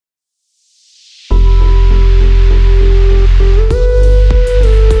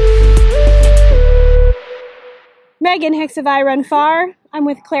Megan Hicks of I Run Far. I'm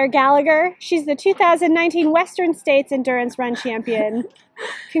with Clare Gallagher. She's the 2019 Western States Endurance Run Champion.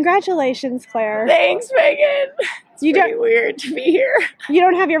 Congratulations, Clare. Thanks, Megan. It's pretty weird to be here. You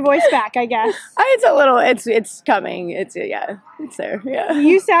don't have your voice back, I guess. It's a little, it's coming. It's there, yeah.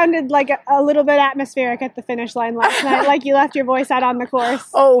 You sounded like a little bit atmospheric at the finish line last night, like you left your voice out on the course.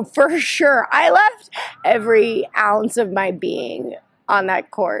 Oh, for sure. I left every ounce of my being on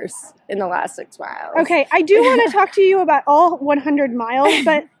that course in the last 6 miles. Okay, I do want to talk to you about all 100 miles,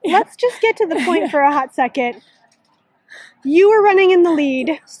 but let's just get to the point for a hot second. You were running in the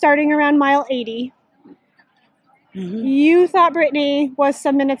lead, starting around mile 80. Mm-hmm. You thought Brittany was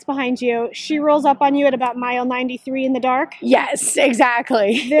some minutes behind you. She rolls up on you at about mile 93 in the dark. Yes,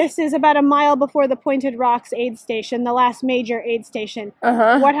 exactly. This is about a mile before the Pointed Rocks aid station, the last major aid station.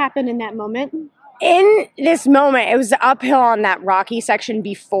 What happened in that moment? In this moment, it was uphill on that rocky section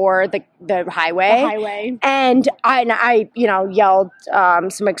before the highway. And I yelled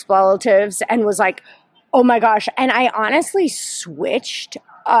some expletives and was like, oh my gosh. And I honestly switched,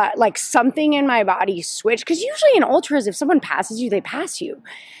 like something in my body switched. Because usually in ultras, if someone passes you, they pass you.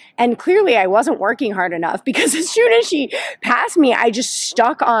 And clearly I wasn't working hard enough because as soon as she passed me, I just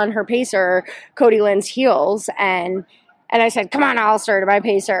stuck on her pacer, Cody Lynn's heels, and I said, come on, Alistair, to my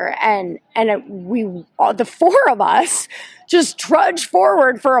pacer. And we, the four of us, just trudged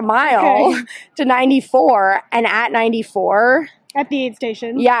forward for a mile to 94. And at 94... At the aid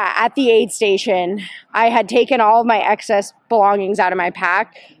station? Yeah, at the aid station. I had taken all of my excess belongings out of my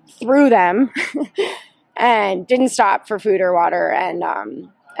pack, threw them, and didn't stop for food or water, and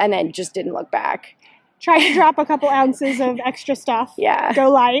then just didn't look back. Tried to drop a couple ounces of extra stuff. Yeah. Go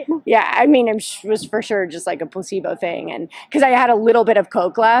light. Yeah, I mean, it was for sure just like a placebo thing. And because I had a little bit of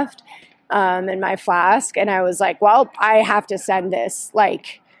Coke left in my flask. And I was like, well, I have to send this.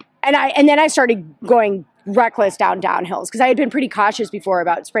 And then I started going reckless down hills because I had been pretty cautious before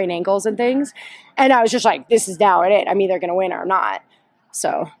about sprained ankles and things. And I was just like, this is now it. I'm either going to win or not.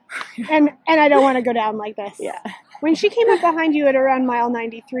 So. And I don't want to go down like this. Yeah. When she came up behind you at around mile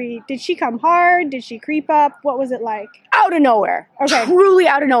 93, did she come hard? Did she creep up? What was it like? Out of nowhere. Okay. Truly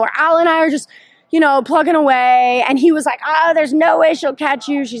out of nowhere. Al and I are just, plugging away. And he was like, there's no way she'll catch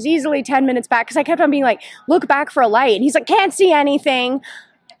you. She's easily 10 minutes back. Because I kept on being like, look back for a light. And he's like, can't see anything.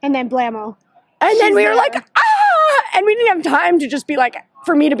 And then blammo. And then we were like, and we didn't have time to just be like,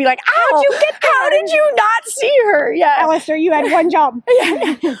 for me to be like, how'd you get there? How did you not see her? Yeah. Alistair, you had one job.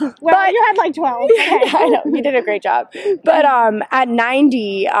 Yeah. Well, you had like 12. Okay. Yeah, I know. You did a great job. But at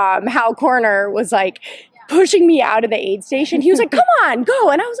 90, Hal Corner was like pushing me out of the aid station. He was like, come on, go.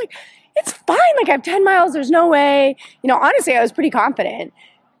 And I was like, it's fine. Like I have 10 miles. There's no way. Honestly, I was pretty confident.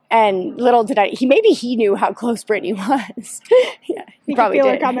 And little did maybe he knew how close Brittany was. Yeah, he probably could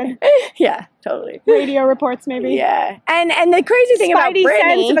feel did. her coming. Yeah, totally. Radio reports, maybe. Yeah, and the crazy thing about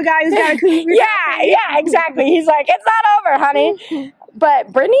Brittany, sense of a guy who's got a yeah, exactly. He's like, it's not over, honey.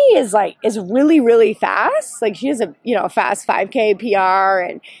 But Brittany is really, really fast. Like she has a fast 5K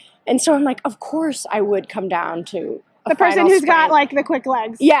PR, and so I'm like, of course I would come down to. The person who's got like the quick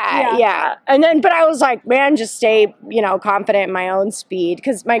legs. Yeah. And then, but I was like, man, just stay, confident in my own speed.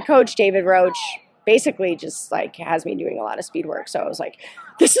 Because my coach, David Roach, basically just like has me doing a lot of speed work. So I was like,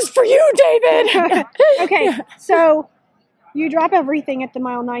 this is for you, David. Okay. So you drop everything at the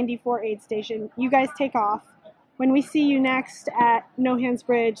mile 94 aid station. You guys take off. When we see you next at No Hands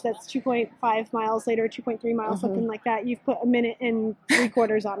Bridge, that's 2.5 miles later, 2.3 miles, something like that. You've put 1 minute and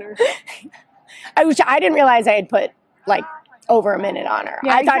 3/4 on her. I didn't realize I had put like over 1 minute on her.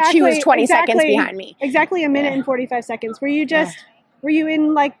 Yeah, I thought she was 20 seconds behind me. Exactly 1 minute and 45 seconds. Were you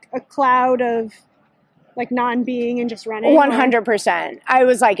in like a cloud of like non-being and just running? 100%. I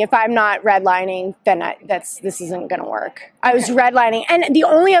was like, if I'm not redlining, then this isn't going to work. I was redlining. And the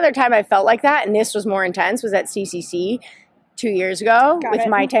only other time I felt like that, and this was more intense, was at CCC 2 years ago with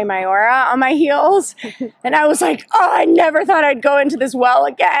Maite Mayora on my heels. And I was like, I never thought I'd go into this well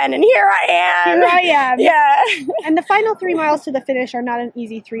again. And here I am. Yeah. And the final 3 miles to the finish are not an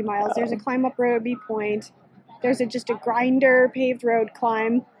easy 3 miles. There's a climb up Roby Point. There's just a grinder paved road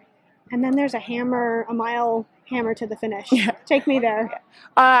climb. And then there's a mile hammer to the finish. Yeah. Take me there.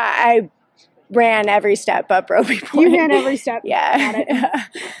 I ran every step up Roby Point. You ran every step. Yeah. Got it.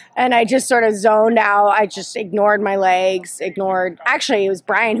 And I just sort of zoned out. I just ignored my legs, actually, it was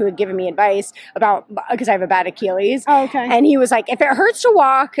Brian who had given me advice because I have a bad Achilles. Oh, okay. And he was like, if it hurts to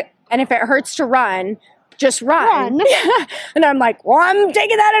walk and if it hurts to run, just run. And I'm like, well, I'm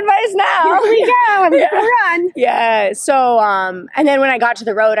taking that advice now. Here we go. I'm going to run. Yeah. So, and then when I got to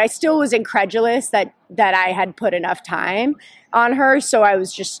the road, I still was incredulous that I had put enough time on her. So I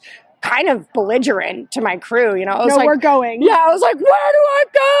was just kind of belligerent to my crew, you know. I was we're going. Yeah, I was like, where do I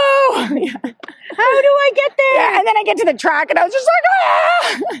go? Yeah. How do I get there? Yeah, and then I get to the track and I was just like,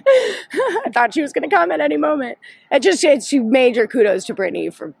 ah! I thought she was going to come at any moment. It's major kudos to Brittany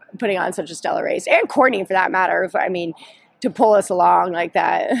for putting on such a stellar race, and Courtney for that matter. To pull us along like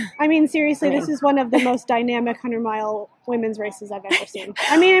that. I mean, seriously, this is one of the most dynamic 100-mile women's races I've ever seen.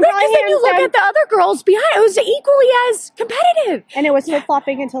 I mean, it probably then you look at the other girls behind, it was equally as competitive. And it was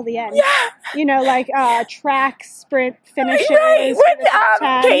flip-flopping until the end. Yeah. You know, like track sprint finishes. Right, with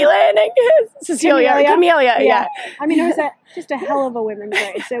Caitlin and Cecilia. Camelia, yeah. I mean, it was just a hell of a women's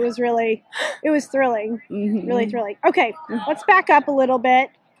race. It was thrilling. Mm-hmm. Really thrilling. Okay, let's back up a little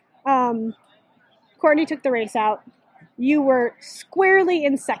bit. Courtney took the race out. You were squarely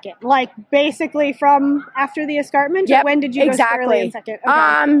in second, like basically from after the escarpment. Yep, when did you go squarely in second?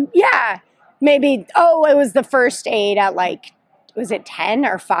 Okay. Yeah, maybe. Oh, it was the first 8 at was it 10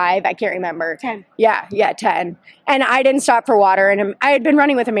 or 5? I can't remember. 10. Yeah, 10. And I didn't stop for water, and I had been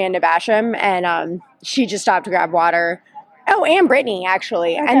running with Amanda Basham, and she just stopped to grab water. Oh, and Brittany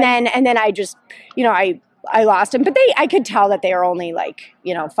actually, okay. and then I just, I lost him, but I could tell that they were only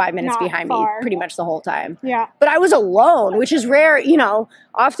 5 minutes behind me pretty much the whole time. Yeah. But I was alone, which is rare.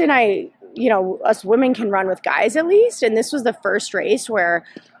 Often us women can run with guys at least. And this was the first race where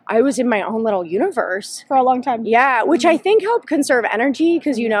I was in my own little universe. For a long time. Yeah, which I think helped conserve energy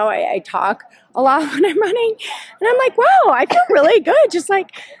because, I talk a lot when I'm running. And I'm like, wow, I feel really good. Just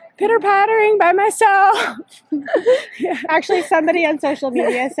pitter-pattering by myself. Yeah. Actually, somebody on social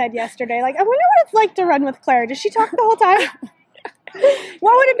media said yesterday, I wonder what it's like to run with Claire. Does she talk the whole time?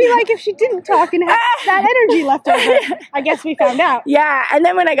 What would it be like if she didn't talk and had that energy left over? I guess we found out. Yeah, and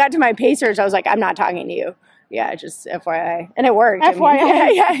then when I got to my pacers, I was like, I'm not talking to you. Yeah, just FYI. And it worked.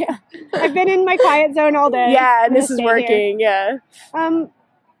 FYI. Yeah. I've been in my quiet zone all day. Yeah, and this is working. Here. Yeah.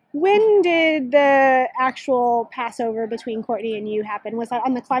 When did the actual Passover between Courtney and you happen? Was that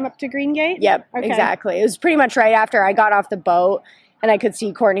on the climb up to Green Gate? Yep, okay. Exactly. It was pretty much right after I got off the boat and I could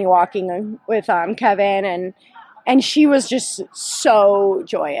see Courtney walking with Kevin and she was just so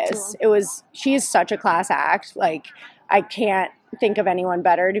joyous. Cool. She is such a class act. I can't think of anyone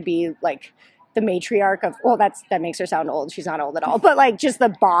better to be the matriarch of, that makes her sound old. She's not old at all. But just the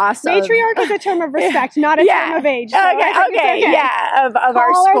boss. Matriarch is a term of respect, not a term of age. So okay. Yeah, of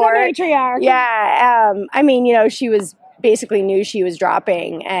our sport. Her the matriarch. Yeah. She was basically knew she was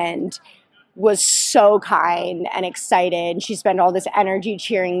dropping and was so kind and excited. She spent all this energy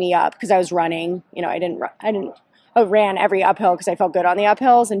cheering me up because I was running. I ran every uphill because I felt good on the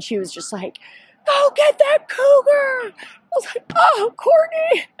uphills. And she was just like, go get that cougar. I was like, oh,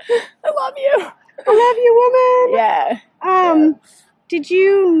 Courtney, I love you. I love you, woman. Yeah. Did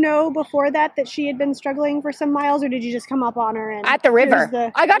you know before that she had been struggling for some miles, or did you just come up on her? At the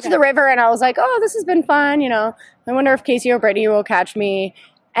river. I got to the river, and I was like, oh, this has been fun. I wonder if Casey or Brittany will catch me.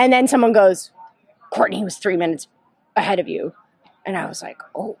 And then someone goes, Courtney was 3 minutes ahead of you. And I was like,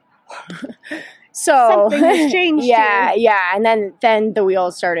 oh. So something has changed. Yeah. And then the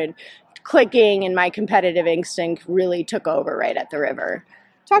wheels started clicking and my competitive instinct really took over right at the river.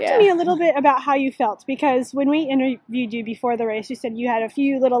 Talk to me a little bit about how you felt, because when we interviewed you before the race, you said you had a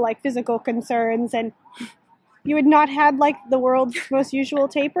few little physical concerns and you had not had the world's most usual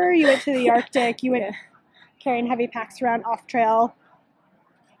taper. You went to the Arctic, you went carrying heavy packs around off trail.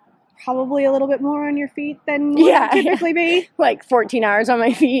 Probably a little bit more on your feet than what would typically be. 14 hours on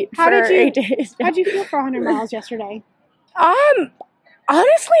my feet for 8 days. How'd you feel for 100 miles yesterday?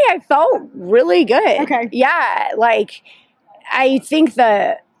 Honestly, I felt really good. Okay. Yeah, I think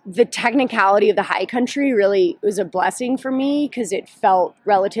the technicality of the high country really was a blessing for me because it felt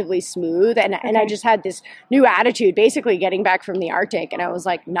relatively smooth and I just had this new attitude basically getting back from the Arctic, and I was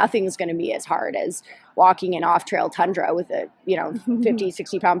like, nothing's going to be as hard as walking in off-trail tundra with a 50,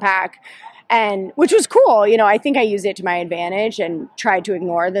 60-pound pack, and which was cool. I think I used it to my advantage and tried to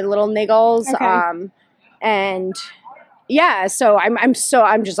ignore the little niggles. And yeah, so I'm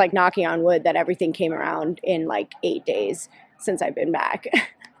just knocking on wood that everything came around in 8 days since I've been back.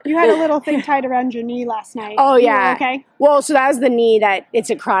 You had a little thing tied around your knee last night. Oh yeah. Okay. Well, so that was the knee that it's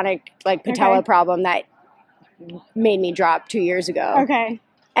a chronic patella problem that made me drop 2 years ago. Okay.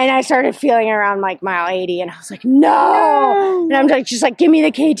 And I started feeling around mile 80 and I was like, no. And I'm just give me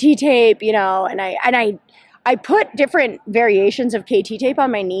the KT tape, and I put different variations of KT tape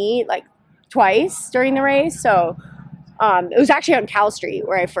on my knee twice during the race. So it was actually on Cal Street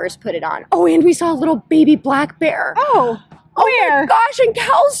where I first put it on. Oh, and we saw a little baby black bear. Oh, where? My gosh, in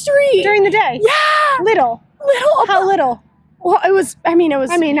Cal Street. During the day? Yeah. Little. Little. How little? Well, it was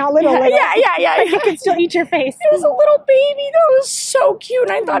not little. Yeah. Like it could still eat your face. It was a little baby that was so cute,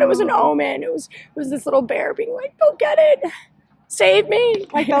 and I thought it was an omen. It was this little bear being like, "Go get it, save me!"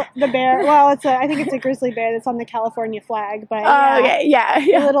 Like the bear. Well, I think it's a grizzly bear that's on the California flag, but okay, yeah.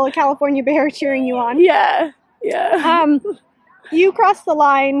 A little California bear cheering you on. Yeah. You crossed the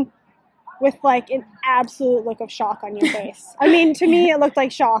line with like an absolute look of shock on your face. I mean, to me, it looked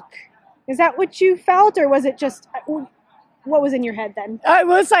like shock. Is that what you felt, or was it just? What was in your head then? I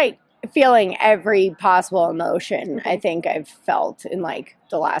was like feeling every possible emotion I think I've felt in like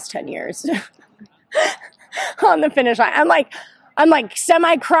the last 10 years on the finish line. I'm like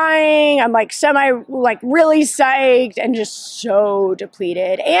semi crying. I'm like really psyched and just so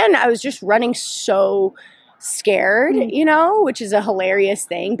depleted. And I was just running so scared, which is a hilarious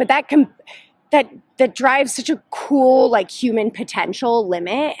thing. But that drives such a cool like human potential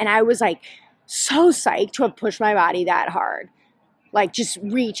limit. And I was like so psyched to have pushed my body that hard, like just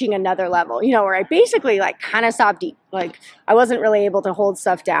reaching another level, where I basically like kind of stopped, like I wasn't really able to hold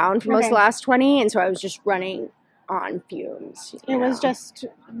stuff down for most of the last 20. And so I was just running on fumes. It was just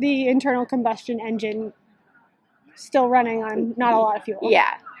the internal combustion engine still running on not a lot of fuel.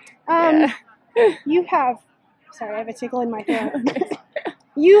 Yeah. You have, sorry, I have a tickle in my throat.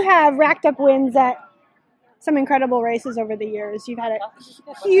 You have racked up wins at some incredible races over the years. You've had a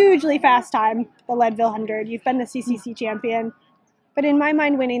hugely fast time, the Leadville 100. You've been the CCC champion. But in my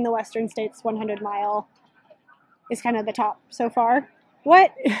mind, winning the Western States 100 mile is kind of the top so far.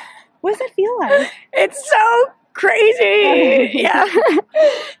 What does it feel like? It's so crazy. Yeah.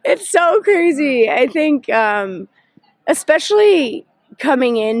 It's so crazy. I think, especially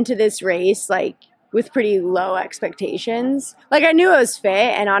coming into this race, like, with pretty low expectations. Like, I knew I was fit,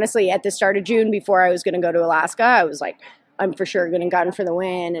 and honestly, at the start of June, before I was going to go to Alaska, I was like, I'm for sure going to gun for the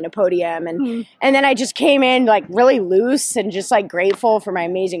win and a podium. And then I just came in, like, really loose and just, like, grateful for my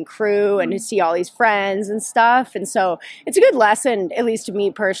amazing crew and to see all these friends and stuff. And so it's a good lesson, at least to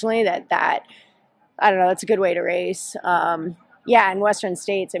me personally, that I don't know, that's a good way to race. In Western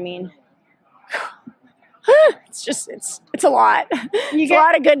States, I mean... it's a lot. It's a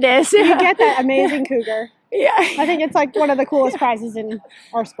lot of goodness. You get that amazing cougar. Yeah. I think it's like one of the coolest prizes in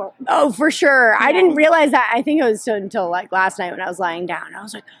our sport. Oh, for sure. Yeah. I didn't realize that. I think it was until like last night when I was lying down. I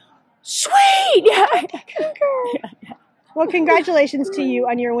was like, sweet! Yeah. Cougar. Yeah. Well, congratulations to you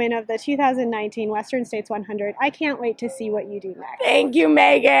on your win of the 2019 Western States 100. I can't wait to see what you do next. Thank you,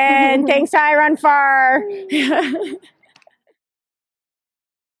 Megan. Thanks to I Run Far.